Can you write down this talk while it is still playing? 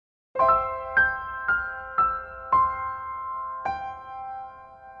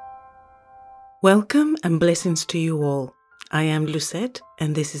Welcome and blessings to you all. I am Lucette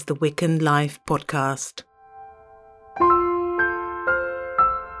and this is the Wiccan Life podcast.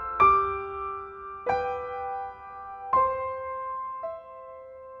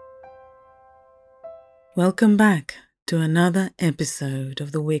 Welcome back to another episode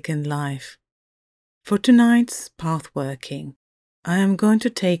of the Wiccan Life. For tonight's pathworking, I am going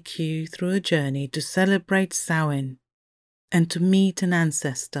to take you through a journey to celebrate Samhain and to meet an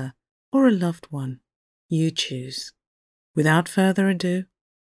ancestor or a loved one, you choose. Without further ado,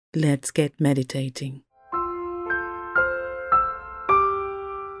 let's get meditating.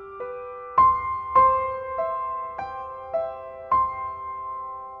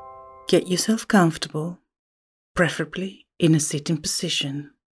 Get yourself comfortable, preferably in a sitting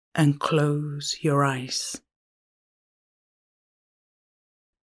position, and close your eyes.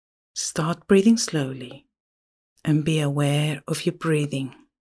 Start breathing slowly and be aware of your breathing.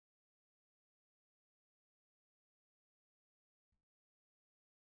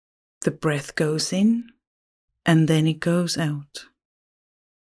 The breath goes in and then it goes out.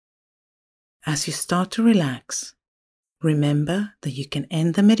 As you start to relax, remember that you can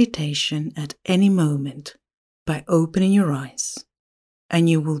end the meditation at any moment by opening your eyes, and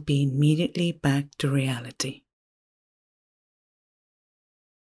you will be immediately back to reality.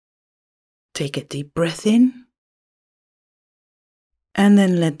 Take a deep breath in and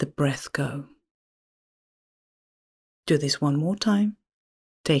then let the breath go. Do this one more time.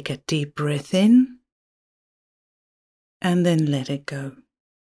 Take a deep breath in and then let it go.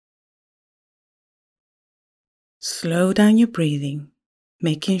 Slow down your breathing,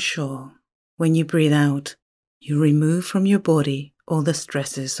 making sure when you breathe out, you remove from your body all the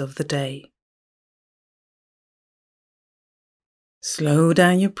stresses of the day. Slow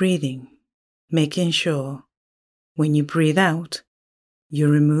down your breathing, making sure when you breathe out, you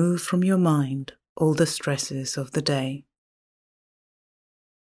remove from your mind all the stresses of the day.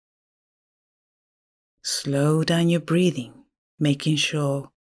 Slow down your breathing, making sure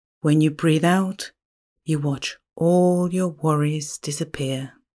when you breathe out, you watch all your worries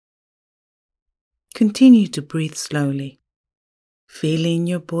disappear. Continue to breathe slowly, feeling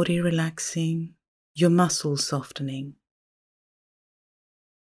your body relaxing, your muscles softening.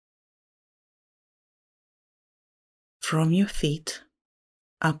 From your feet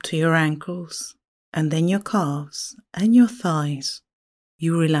up to your ankles and then your calves and your thighs,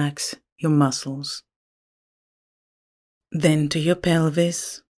 you relax your muscles. Then to your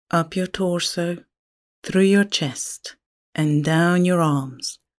pelvis, up your torso, through your chest and down your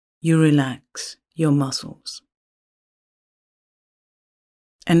arms, you relax your muscles.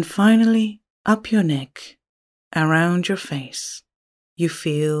 And finally, up your neck, around your face, you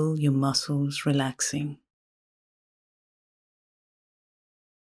feel your muscles relaxing.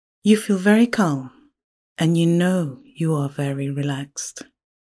 You feel very calm and you know you are very relaxed.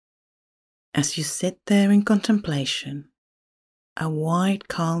 As you sit there in contemplation, a white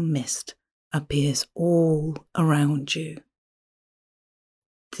calm mist appears all around you.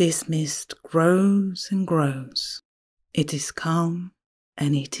 This mist grows and grows. It is calm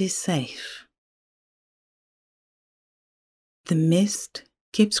and it is safe. The mist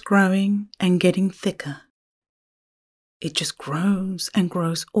keeps growing and getting thicker. It just grows and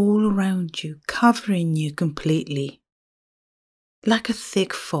grows all around you, covering you completely. Like a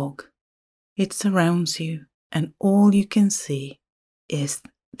thick fog, it surrounds you and all you can see is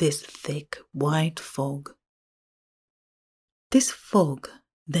this thick white fog. This fog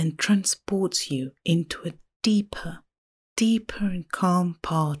then transports you into a deeper and calm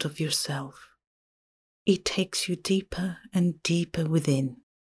part of yourself. It takes you deeper and deeper within,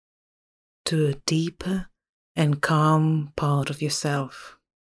 to a deeper and calm part of yourself.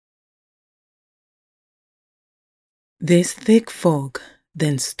 This thick fog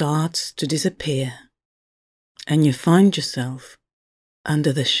then starts to disappear, and you find yourself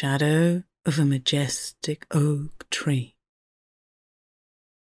under the shadow of a majestic oak tree.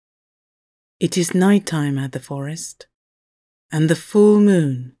 It is nighttime at the forest, and the full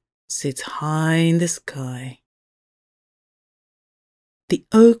moon sits high in the sky. The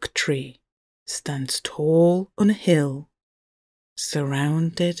oak tree stands tall on a hill,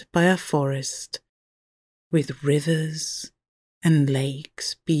 surrounded by a forest with rivers and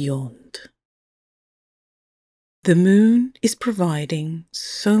lakes beyond. The moon is providing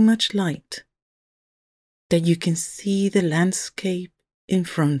so much light that you can see the landscape in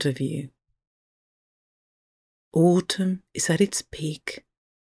front of you. Autumn is at its peak,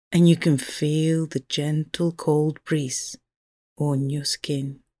 and you can feel the gentle cold breeze on your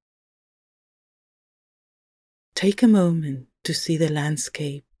skin. Take a moment to see the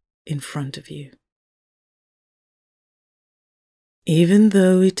landscape in front of you. Even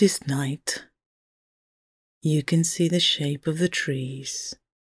though it is night, you can see the shape of the trees,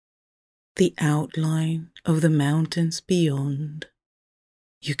 the outline of the mountains beyond.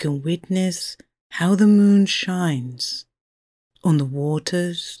 You can witness how the moon shines on the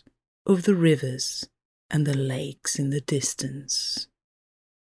waters of the rivers and the lakes in the distance.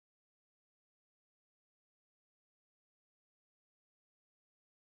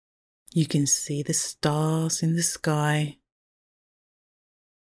 You can see the stars in the sky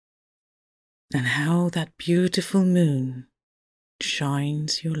and how that beautiful moon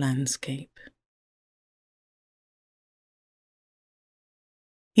shines your landscape.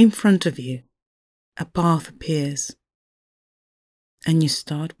 In front of you, a path appears, and you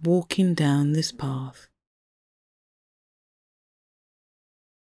start walking down this path.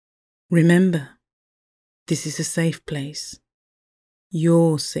 Remember, this is a safe place,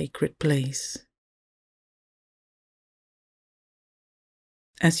 your sacred place.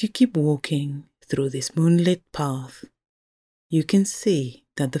 As you keep walking through this moonlit path, you can see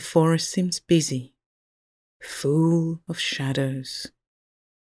that the forest seems busy, full of shadows.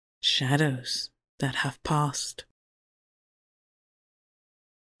 Shadows that have passed.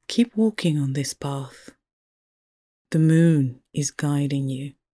 Keep walking on this path. The moon is guiding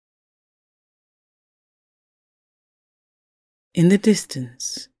you. In the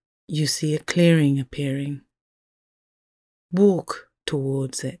distance, you see a clearing appearing. Walk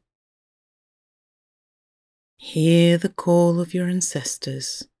towards it. Hear the call of your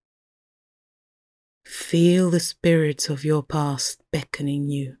ancestors. Feel the spirits of your past beckoning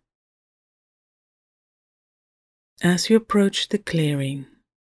you. As you approach the clearing,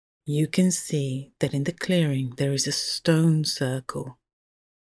 you can see that in the clearing there is a stone circle.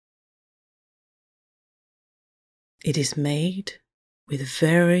 It is made with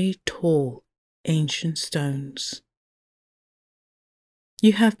very tall, ancient stones.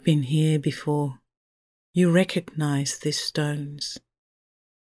 You have been here before. You recognize these stones.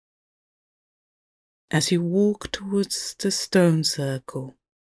 As you walk towards the stone circle,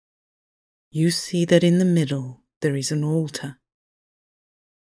 you see that in the middle there is an altar.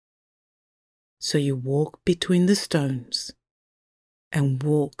 So you walk between the stones and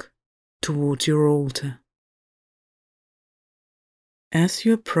walk towards your altar. As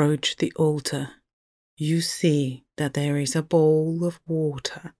you approach the altar, you see that there is a bowl of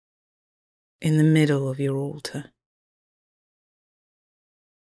water in the middle of your altar.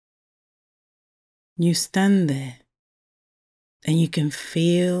 You stand there and you can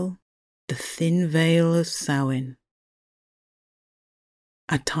feel the thin veil of Samhain,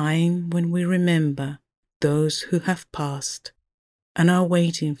 a time when we remember those who have passed and are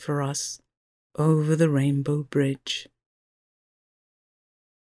waiting for us over the Rainbow Bridge.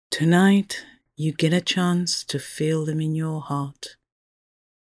 Tonight, you get a chance to feel them in your heart,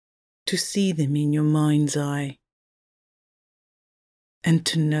 to see them in your mind's eye, and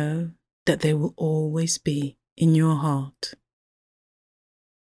to know that they will always be in your heart.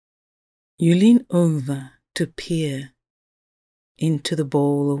 You lean over to peer into the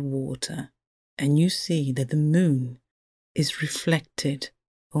bowl of water, and you see that the moon is reflected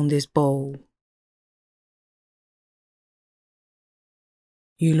on this bowl.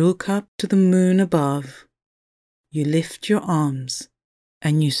 You look up to the moon above, you lift your arms,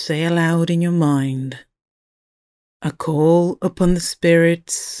 and you say aloud in your mind, a call upon the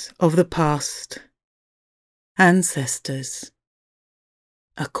spirits of the past, ancestors,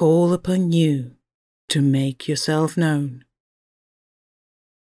 a call upon you to make yourself known.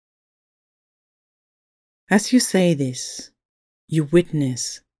 As you say this, you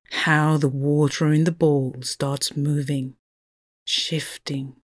witness how the water in the bowl starts moving,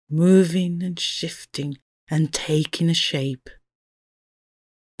 shifting, moving and shifting and taking a shape.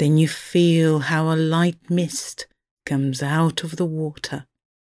 Then you feel how a light mist comes out of the water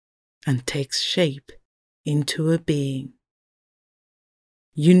and takes shape into a being.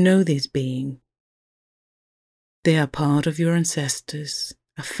 You know this being. They are part of your ancestors,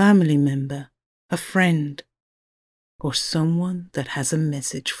 a family member, a friend, or someone that has a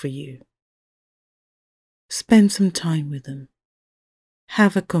message for you. Spend some time with them.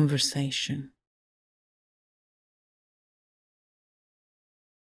 Have a conversation.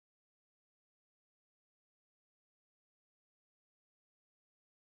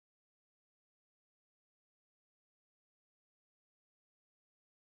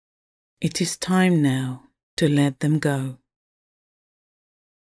 It is time now to let them go.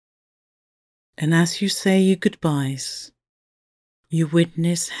 And as you say your goodbyes, you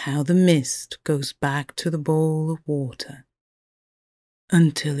witness how the mist goes back to the bowl of water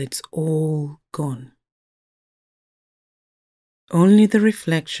until it's all gone. Only the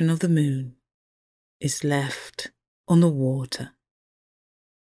reflection of the moon is left on the water.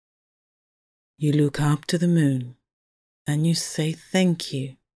 You look up to the moon and you say thank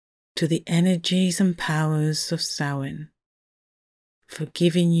you to the energies and powers of Samhain for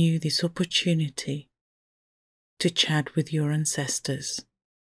giving you this opportunity to chat with your ancestors.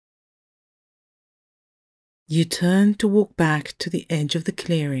 You turn to walk back to the edge of the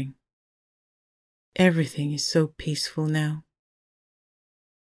clearing. Everything is so peaceful now.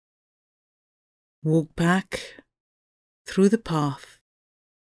 Walk back through the path,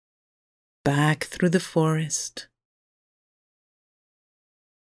 back through the forest.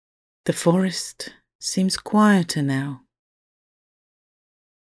 The forest seems quieter now.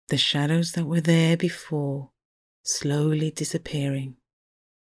 The shadows that were there before slowly disappearing.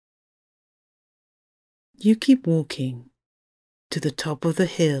 You keep walking to the top of the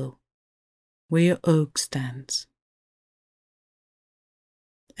hill where your oak stands.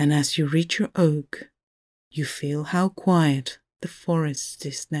 And as you reach your oak, you feel how quiet the forest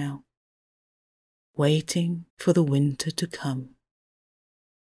is now, waiting for the winter to come.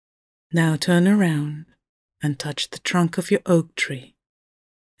 Now turn around and touch the trunk of your oak tree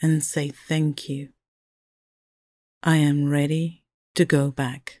and say thank you. I am ready to go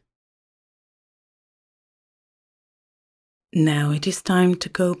back. Now it is time to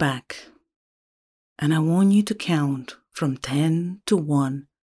go back, and I want you to count from 10 to 1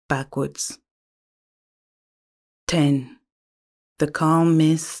 backwards. 10. The calm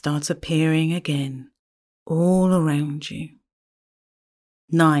mist starts appearing again all around you.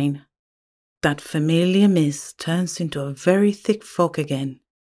 9. That familiar mist turns into a very thick fog again,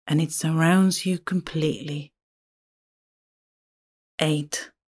 and it surrounds you completely. 8.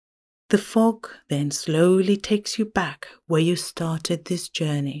 The fog then slowly takes you back where you started this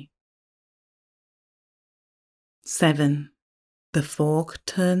journey. 7. The fog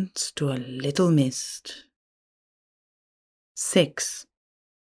turns to a little mist. 6.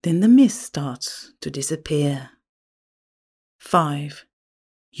 Then the mist starts to disappear. 5.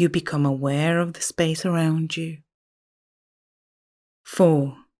 You become aware of the space around you.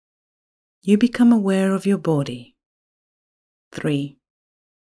 4. You become aware of your body. 3.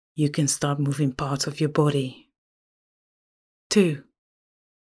 You can start moving parts of your body. 2.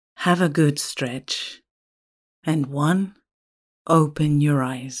 Have a good stretch. And 1. Open your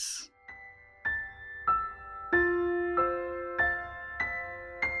eyes.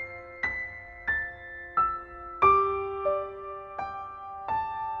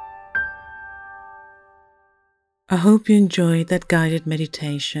 I hope you enjoyed that guided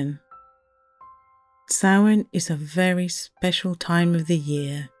meditation. Samhain is a very special time of the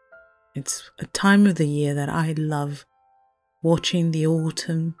year. It's a time of the year that I love, watching the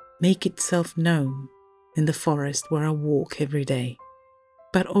autumn make itself known in the forest where I walk every day.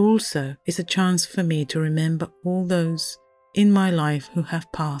 But also it's a chance for me to remember all those in my life who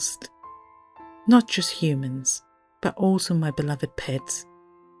have passed. Not just humans, but also my beloved pets.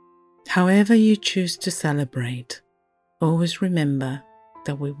 However you choose to celebrate, always remember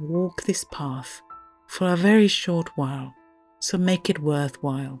that we walk this path for a very short while, so make it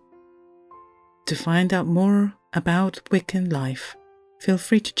worthwhile. To find out more about Wiccan life, feel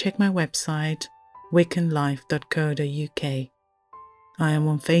free to check my website, wiccanlife.co.uk. I am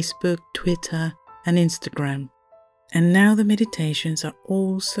on Facebook, Twitter, and Instagram, and now the meditations are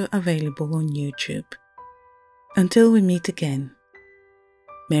also available on YouTube. Until we meet again,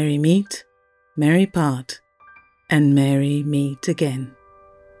 merry meet, merry part, and merry meet again.